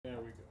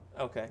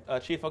Okay,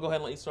 Chief, I'll go ahead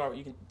and let you start.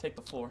 You can take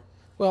the floor.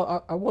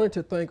 Well, I wanted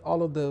to thank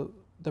all of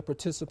the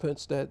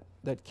participants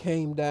that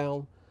came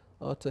down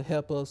to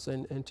help us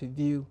and to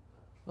view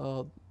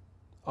uh,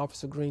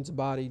 Officer Green's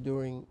body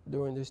during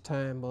this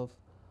time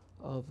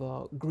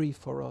of grief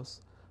for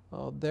us.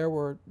 There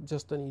were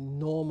just an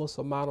enormous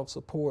amount of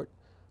support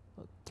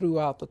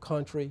throughout the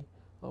country.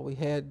 We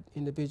had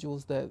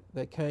individuals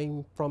that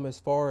came from as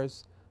far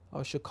as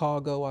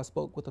Chicago. I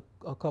spoke with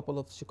a couple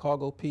of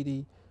Chicago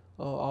PD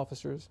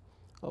officers.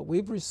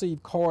 We've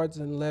received cards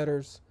and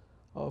letters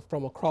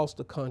from across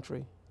the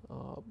country.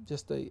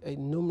 Just a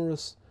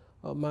numerous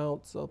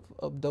amounts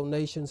of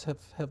donations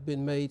have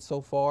been made so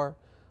far.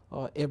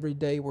 Every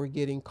day we're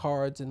getting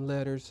cards and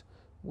letters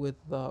with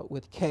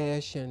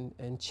cash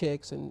and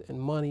checks and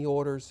money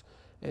orders.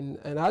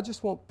 And I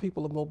just want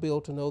people of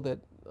Mobile to know that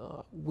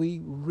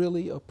we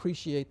really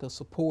appreciate the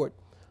support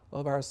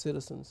of our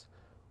citizens.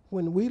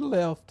 When we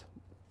left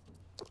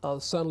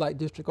Sunlight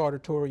District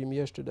Auditorium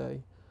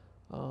yesterday,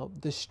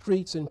 the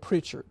streets in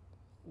Pritchard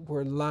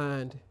were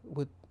lined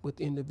with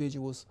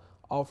individuals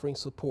offering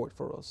support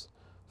for us.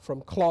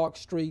 From Clark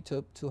Street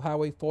to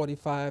Highway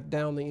 45,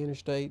 down the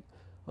interstate,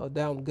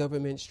 down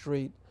Government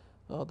Street,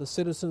 the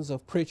citizens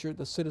of Pritchard,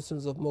 the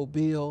citizens of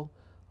Mobile,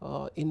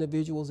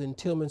 individuals in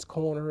Tillman's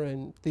Corner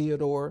and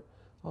Theodore,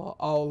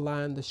 all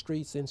lined the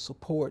streets in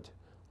support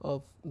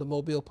of the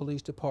Mobile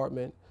Police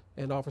Department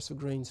and Officer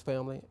Green's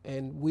family.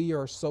 And we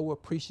are so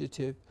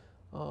appreciative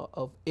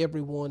of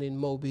everyone in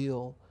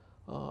Mobile.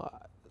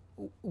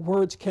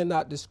 Words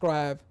cannot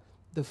describe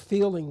the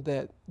feeling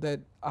that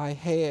I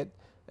had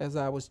as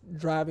I was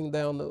driving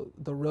down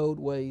the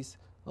roadways,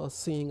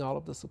 seeing all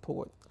of the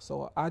support.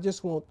 So I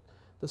just want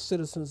the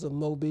citizens of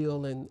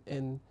Mobile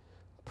and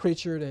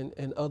Pritchard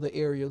and other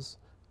areas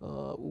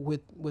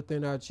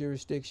within our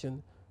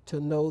jurisdiction to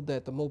know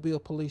that the Mobile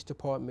Police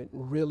Department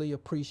really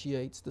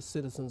appreciates the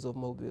citizens of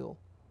Mobile.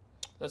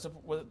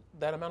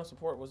 That amount of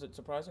support, was it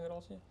surprising at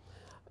all to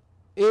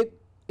you?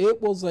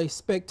 It was a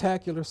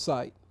spectacular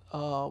sight.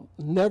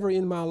 Never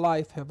in my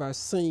life have I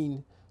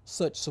seen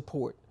such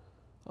support.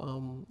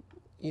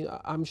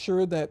 I'm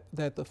sure that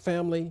the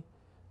family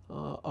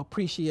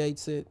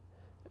appreciates it,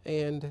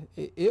 and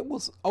it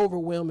was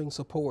overwhelming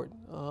support.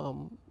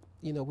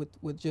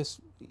 With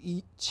just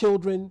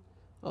children,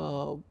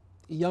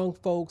 young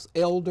folks,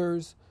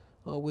 elders,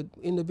 with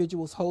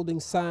individuals holding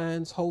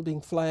signs,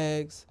 holding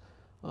flags,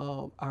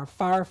 our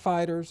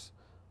firefighters,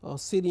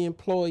 city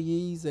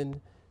employees,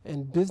 and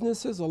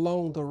businesses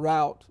along the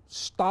route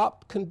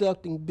stopped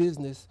conducting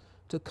business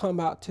to come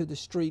out to the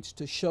streets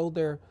to show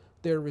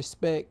their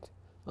respect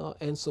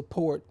and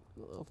support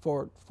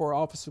for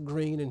Officer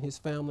Green and his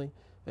family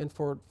and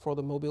for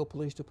the Mobile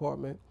Police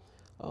Department.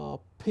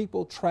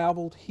 People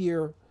traveled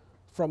here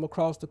from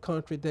across the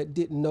country that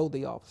didn't know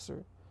the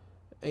officer.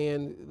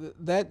 And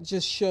that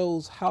just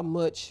shows how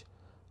much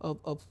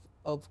of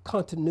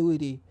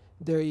continuity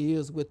there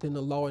is within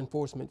the law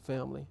enforcement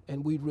family,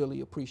 and we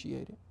really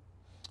appreciate it.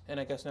 And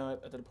I guess now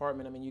at the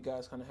department, I mean, you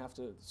guys kind of have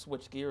to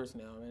switch gears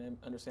now. I mean,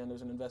 I understand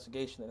there's an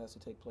investigation that has to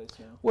take place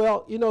now.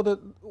 Well,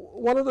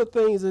 one of the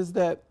things is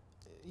that,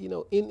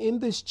 in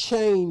this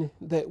chain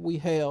that we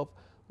have,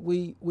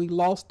 we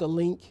lost the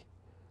link,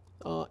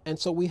 and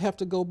so we have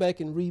to go back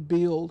and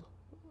rebuild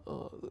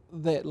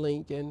that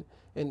link, and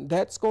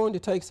that's going to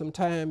take some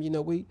time.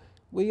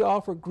 We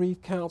offer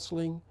grief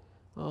counseling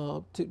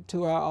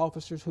to our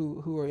officers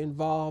who are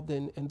involved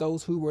and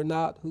those who were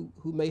not,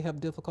 who may have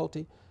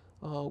difficulty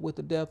with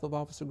the death of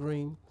Officer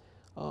Green.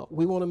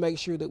 We want to make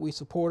sure that we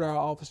support our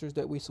officers,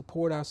 that we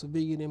support our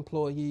civilian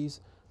employees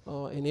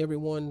and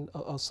everyone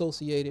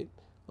associated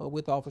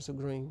with Officer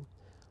Green.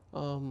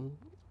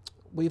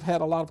 We've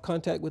had a lot of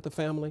contact with the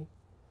family.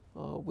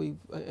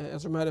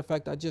 As a matter of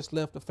fact, I just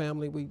left the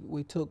family.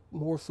 We took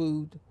more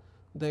food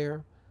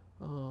there.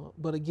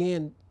 But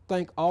again,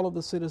 thank all of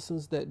the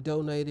citizens that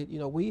donated.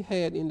 We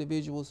had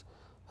individuals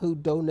who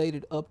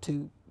donated up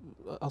to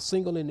a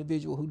single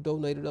individual who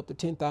donated up to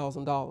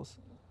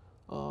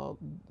 $10,000.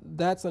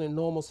 That's an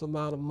enormous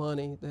amount of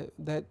money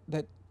that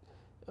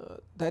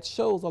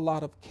shows a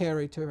lot of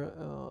character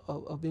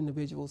of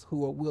individuals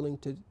who are willing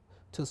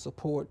to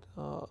support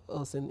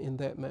us in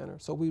that manner.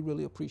 So we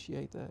really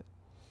appreciate that.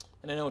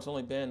 And I know it's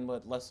only been,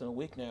 less than a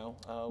week now.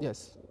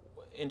 Yes.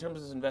 In terms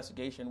of this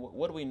investigation,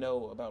 what do we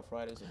know about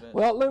Friday's event?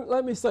 Well,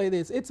 let me say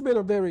this. It's been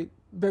a very,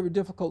 very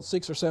difficult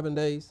 6 or 7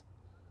 days.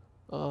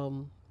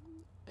 And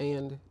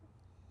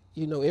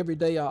every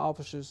day our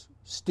officers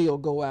still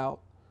go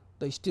out.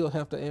 They still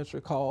have to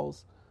answer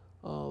calls.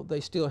 They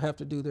still have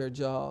to do their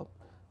job.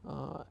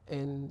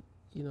 And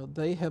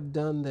they have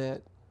done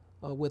that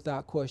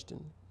without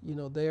question.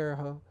 There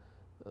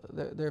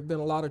have been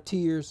a lot of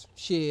tears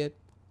shed.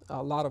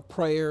 A lot of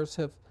prayers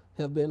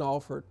have been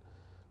offered.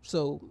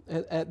 So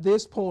at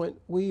this point,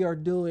 we are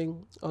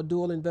doing a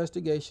dual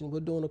investigation.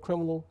 We're doing a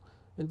criminal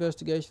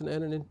investigation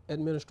and an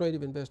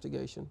administrative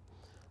investigation.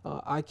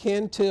 I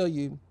can tell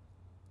you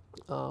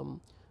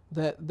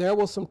that there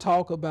was some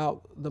talk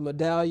about the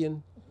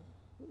medallion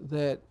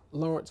that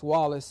Lawrence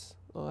Wallace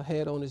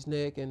had on his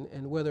neck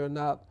and whether or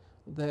not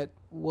that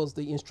was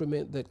the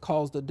instrument that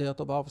caused the death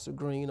of Officer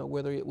Green, or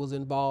whether it was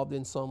involved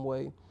in some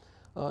way.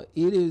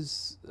 It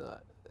is,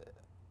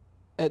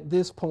 at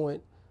this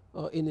point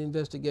in the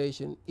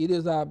investigation, it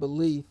is our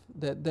belief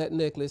that that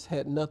necklace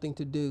had nothing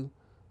to do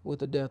with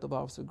the death of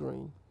Officer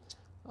Green.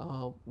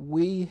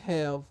 We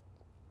have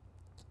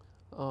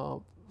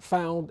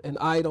found an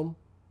item,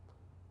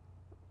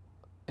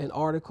 an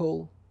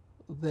article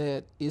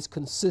that is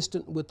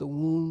consistent with the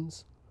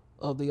wounds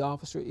of the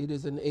officer. It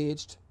is an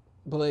edged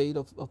blade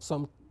of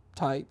some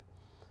type.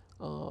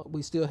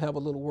 We still have a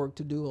little work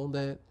to do on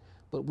that,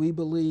 but we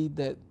believe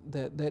that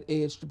that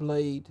edged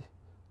blade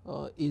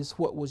is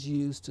what was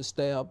used to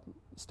stab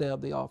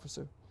the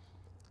officer.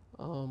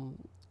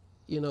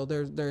 You know,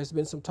 there's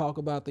been some talk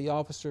about the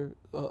officer,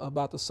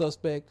 about the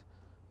suspect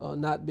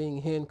not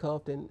being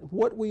handcuffed, and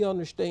what we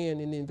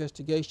understand in the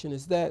investigation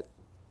is that,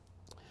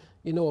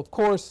 you know, of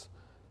course,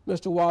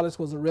 Mr. Wallace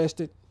was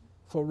arrested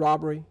for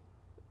robbery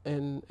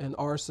and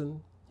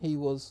arson. He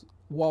was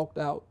walked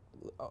out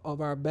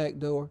of our back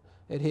door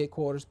at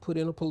headquarters, put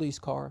in a police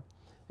car,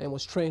 and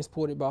was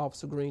transported by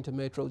Officer Green to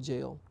Metro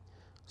Jail.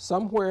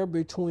 Somewhere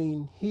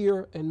between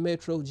here and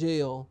Metro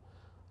Jail,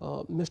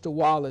 Mr.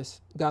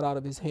 Wallace got out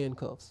of his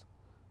handcuffs.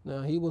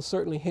 Now, he was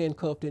certainly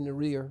handcuffed in the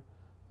rear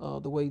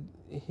the way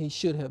he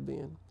should have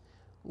been.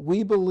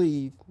 We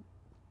believe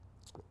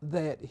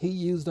that he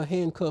used a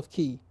handcuff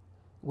key.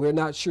 We're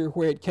not sure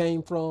where it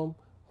came from,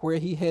 where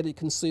he had it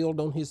concealed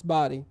on his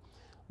body,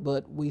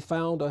 but we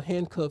found a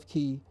handcuff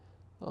key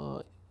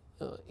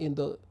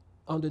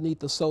underneath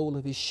the sole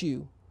of his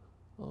shoe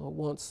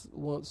once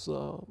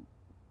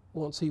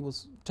he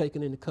was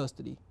taken into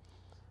custody.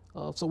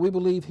 So we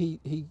believe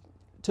he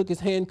took his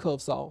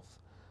handcuffs off.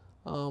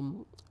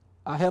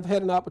 I have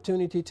had an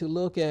opportunity to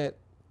look at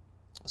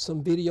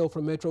some video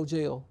from Metro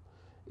Jail.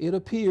 It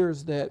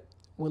appears that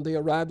when they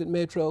arrived at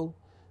Metro,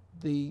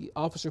 the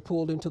officer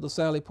pulled into the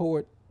Sally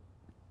Port,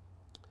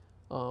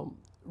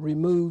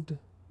 removed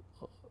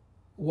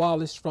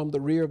Wallace from the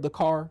rear of the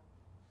car,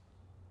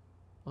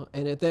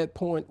 and at that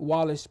point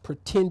Wallace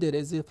pretended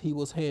as if he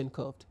was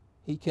handcuffed.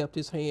 He kept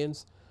his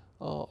hands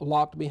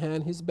locked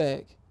behind his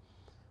back,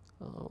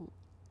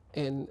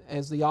 and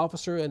as the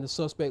officer and the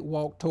suspect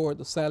walked toward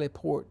the Sally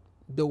Port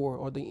door,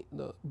 or the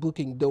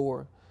booking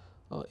door,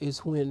 is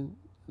when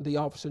the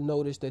officer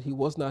noticed that he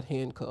was not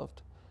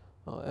handcuffed.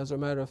 As a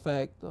matter of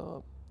fact,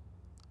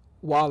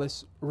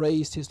 Wallace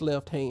raised his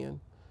left hand.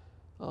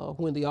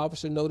 When the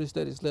officer noticed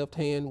that his left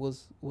hand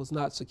was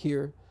not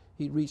secure,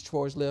 he reached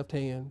for his left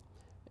hand,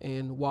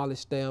 and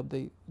Wallace stabbed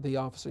the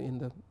officer in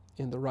the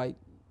right,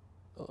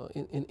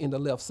 in the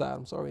left side.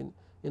 I'm sorry,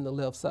 in the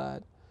left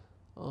side.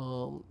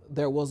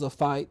 There was a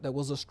fight, there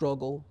was a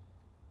struggle,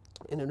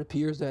 and it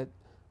appears that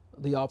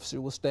the officer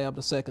was stabbed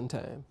a second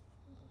time.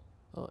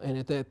 And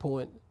at that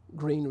point,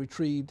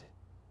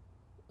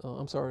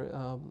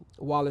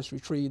 Wallace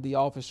retrieved the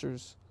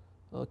officer's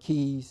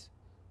keys,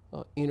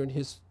 entered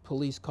his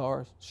police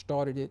car,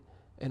 started it,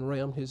 and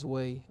rammed his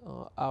way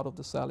out of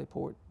the Sally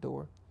Port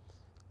door.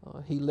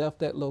 He left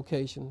that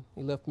location,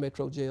 he left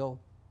Metro Jail,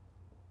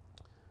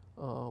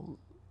 and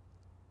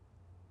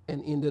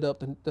ended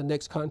up, the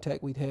next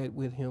contact we'd had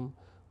with him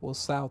was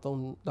south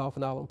on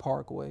Dauphin Island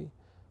Parkway,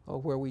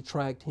 where we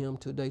tracked him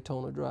to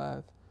Daytona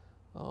Drive.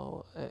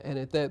 And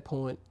at that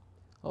point,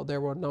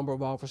 there were a number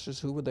of officers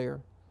who were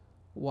there.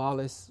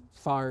 Wallace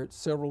fired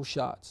several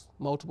shots,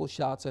 multiple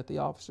shots at the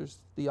officers.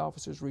 The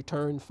officers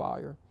returned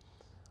fire.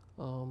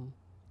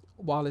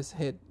 Wallace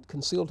had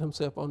concealed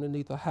himself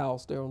underneath a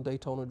house there on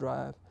Daytona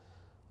Drive,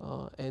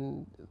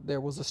 and there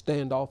was a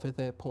standoff at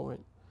that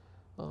point.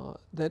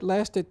 That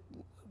lasted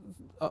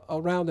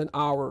around an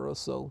hour or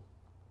so.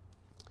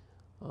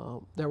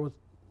 There were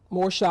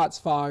more shots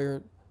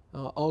fired.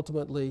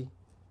 Ultimately,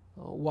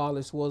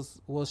 Wallace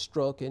was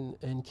struck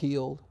and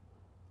killed,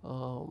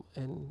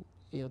 and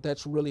you know,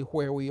 that's really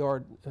where we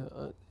are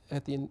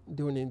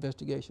during the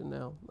investigation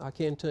now. I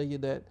can tell you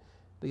that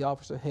the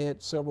officer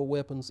had several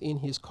weapons in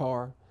his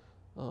car.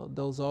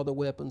 Those are the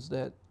weapons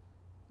that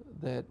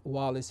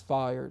Wallace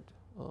fired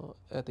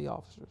at the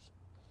officers.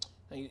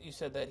 Now you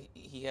said that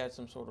he had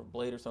some sort of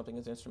blade or something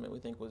as instrument we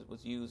think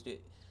was used.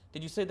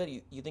 Did you say that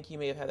you think he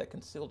may have had that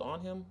concealed on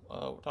him?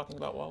 We're talking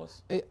about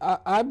Wallace?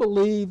 I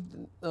believe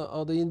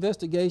the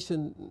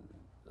investigation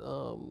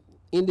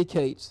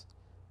indicates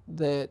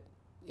that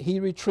he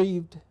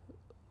retrieved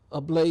a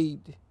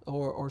blade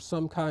or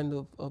some kind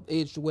of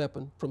edged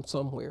weapon from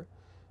somewhere.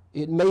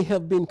 It may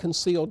have been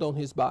concealed on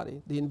his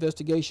body. The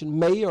investigation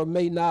may or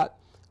may not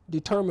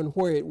determine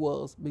where it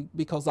was,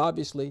 because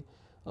obviously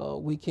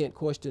we can't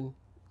question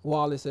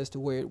Wallace as to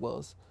where it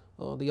was.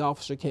 The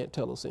officer can't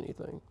tell us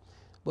anything.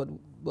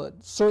 But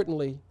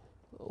certainly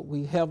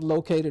we have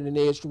located an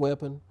edged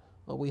weapon.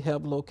 We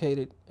have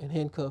located a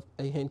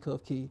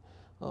handcuff key.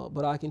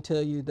 But I can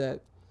tell you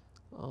that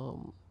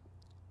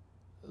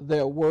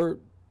there were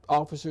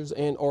officers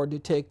and or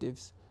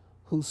detectives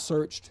who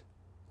searched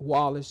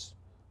Wallace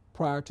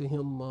prior to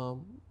him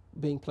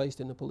being placed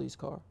in the police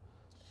car.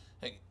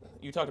 Hey,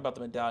 you talked about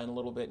the medallion a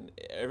little bit, and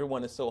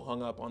everyone is so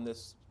hung up on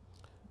this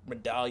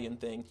medallion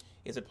thing.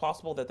 Is it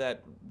possible that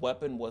that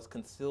weapon was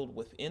concealed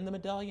within the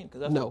medallion?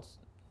 Because that's No. what's,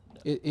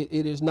 no.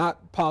 It is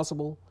not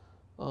possible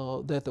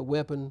that the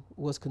weapon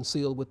was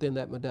concealed within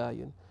that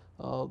medallion.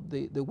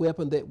 The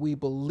weapon that we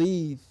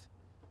believe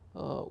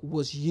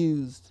was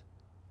used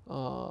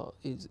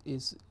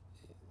is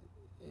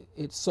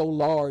it's so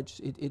large,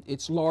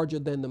 it's larger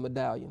than the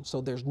medallion. So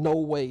there's no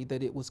way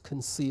that it was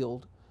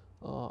concealed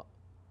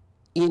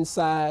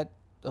inside,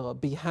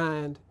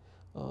 behind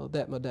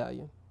that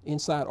medallion,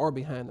 inside or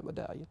behind the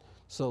medallion.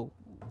 So,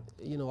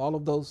 all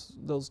of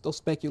those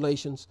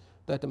speculations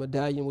that the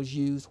medallion was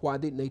used. Why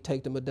didn't they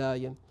take the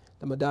medallion?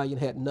 The medallion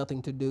had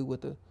nothing to do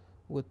with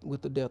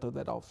the death of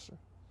that officer.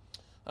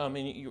 And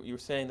you were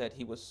saying that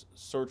he was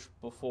searched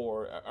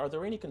before. Are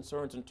there any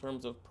concerns in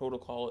terms of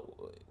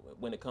protocol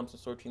when it comes to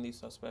searching these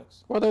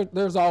suspects? Well,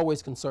 there's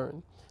always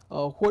concern.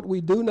 What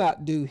we do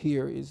not do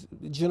here is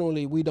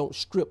generally we don't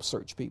strip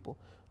search people.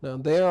 Now,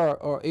 there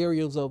are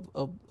areas of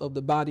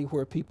the body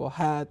where people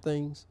hide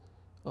things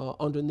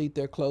underneath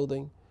their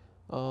clothing,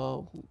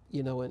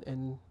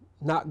 and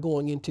not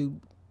going into,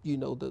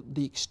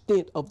 the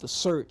extent of the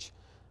search.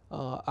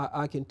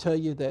 I can tell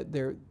you that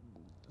there,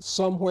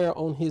 somewhere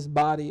on his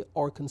body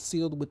or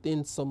concealed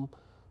within some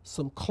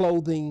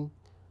clothing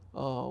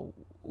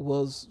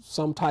was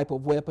some type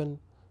of weapon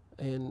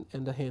and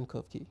the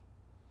handcuff key.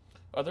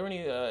 Are there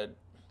any?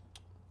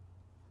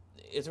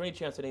 Is there any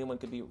chance that anyone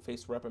could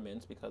face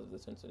reprimands because of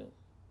this incident?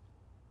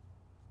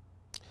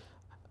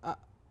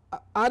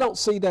 I don't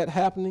see that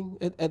happening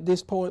at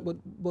this point, but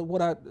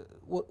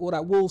what I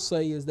will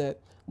say is that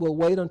we'll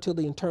wait until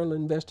the internal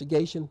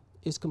investigation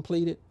is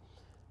completed,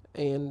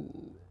 and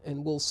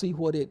we'll see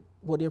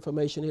what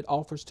information it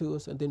offers to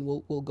us, and then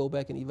we'll go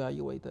back and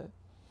evaluate that.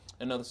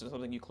 I know this is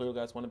something you clearly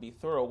guys want to be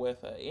thorough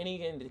with.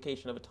 Any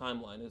indication of a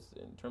timeline is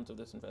in terms of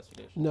this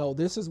investigation? No,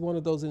 this is one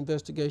of those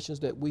investigations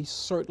that we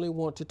certainly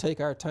want to take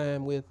our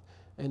time with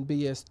and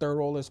be as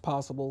thorough as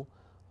possible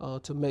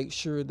to make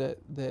sure that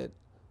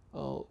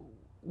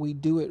we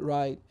do it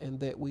right and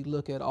that we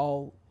look at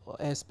all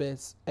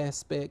aspects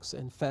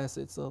and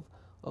facets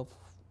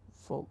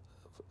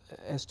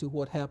as to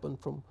what happened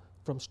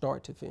from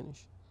start to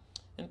finish.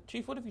 And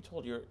Chief, what have you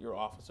told your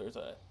officers?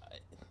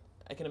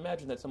 I can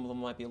imagine that some of them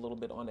might be a little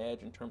bit on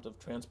edge in terms of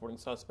transporting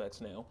suspects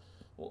now.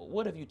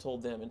 What have you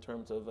told them in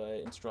terms of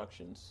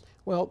instructions?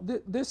 Well,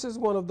 this is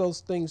one of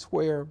those things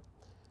where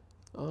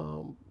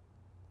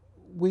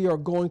we are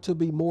going to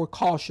be more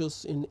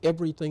cautious in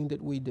everything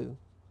that we do.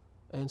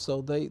 And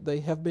so they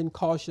have been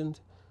cautioned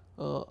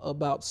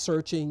about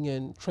searching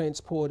and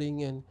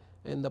transporting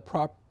and the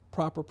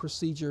proper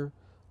procedure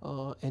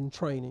and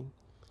training.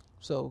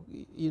 So,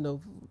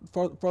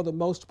 for the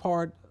most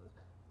part,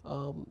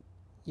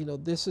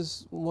 this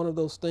is one of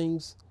those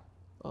things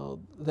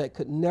that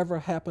could never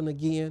happen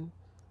again.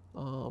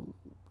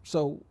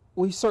 So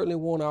we certainly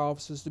want our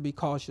officers to be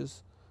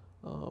cautious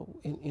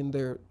in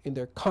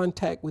their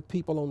contact with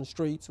people on the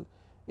streets,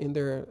 in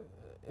their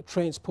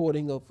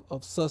transporting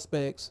of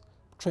suspects,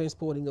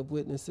 transporting of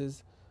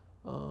witnesses.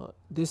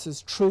 This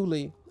is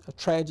truly a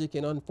tragic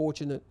and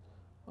unfortunate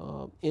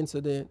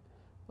incident,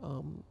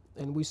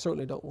 and we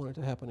certainly don't want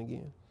it to happen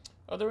again.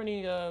 Are there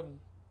any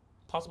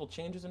possible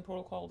changes in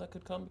protocol that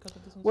could come because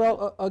of this incident?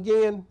 Well,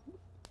 again,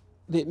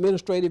 the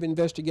administrative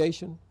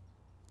investigation,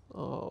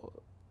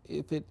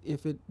 if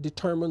it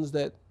determines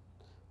that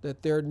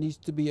there needs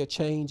to be a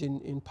change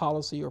in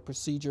policy or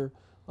procedure,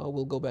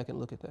 we'll go back and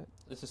look at that.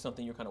 This is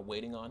something you're kind of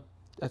waiting on?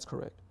 That's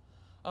correct.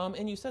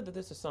 And you said that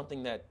this is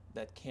something that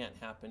can't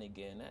happen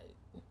again.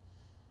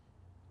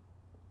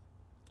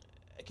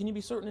 Can you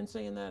be certain in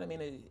saying that? I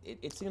mean,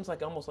 it seems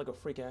like almost like a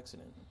freak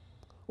accident.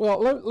 Well,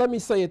 let me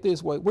say it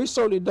this way. We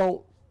certainly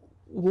don't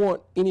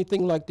want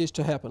anything like this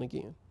to happen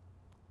again.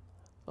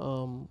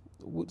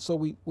 So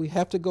we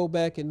have to go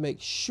back and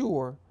make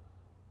sure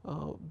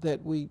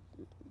that we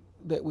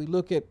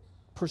look at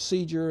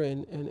procedure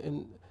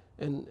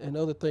and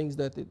other things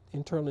that the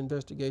internal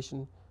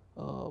investigation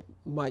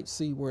might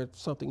see where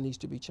something needs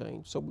to be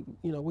changed. So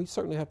we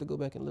certainly have to go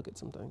back and look at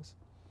some things.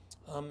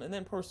 And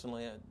then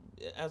personally,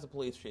 as a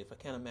police chief, I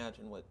can't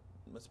imagine what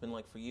it's been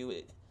like for you.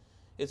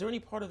 Is there any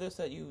part of this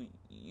that you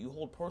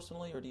hold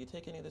personally, or do you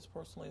take any of this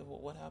personally of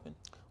what happened?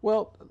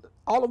 Well,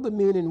 all of the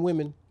men and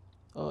women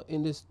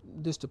in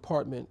this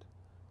department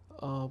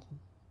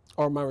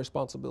are my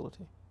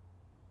responsibility.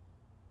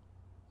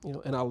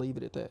 And I'll leave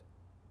it at that.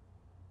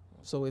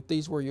 So if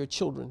these were your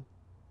children,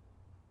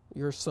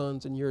 your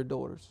sons and your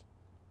daughters,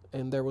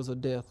 and there was a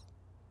death,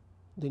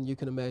 then you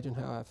can imagine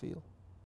how I feel.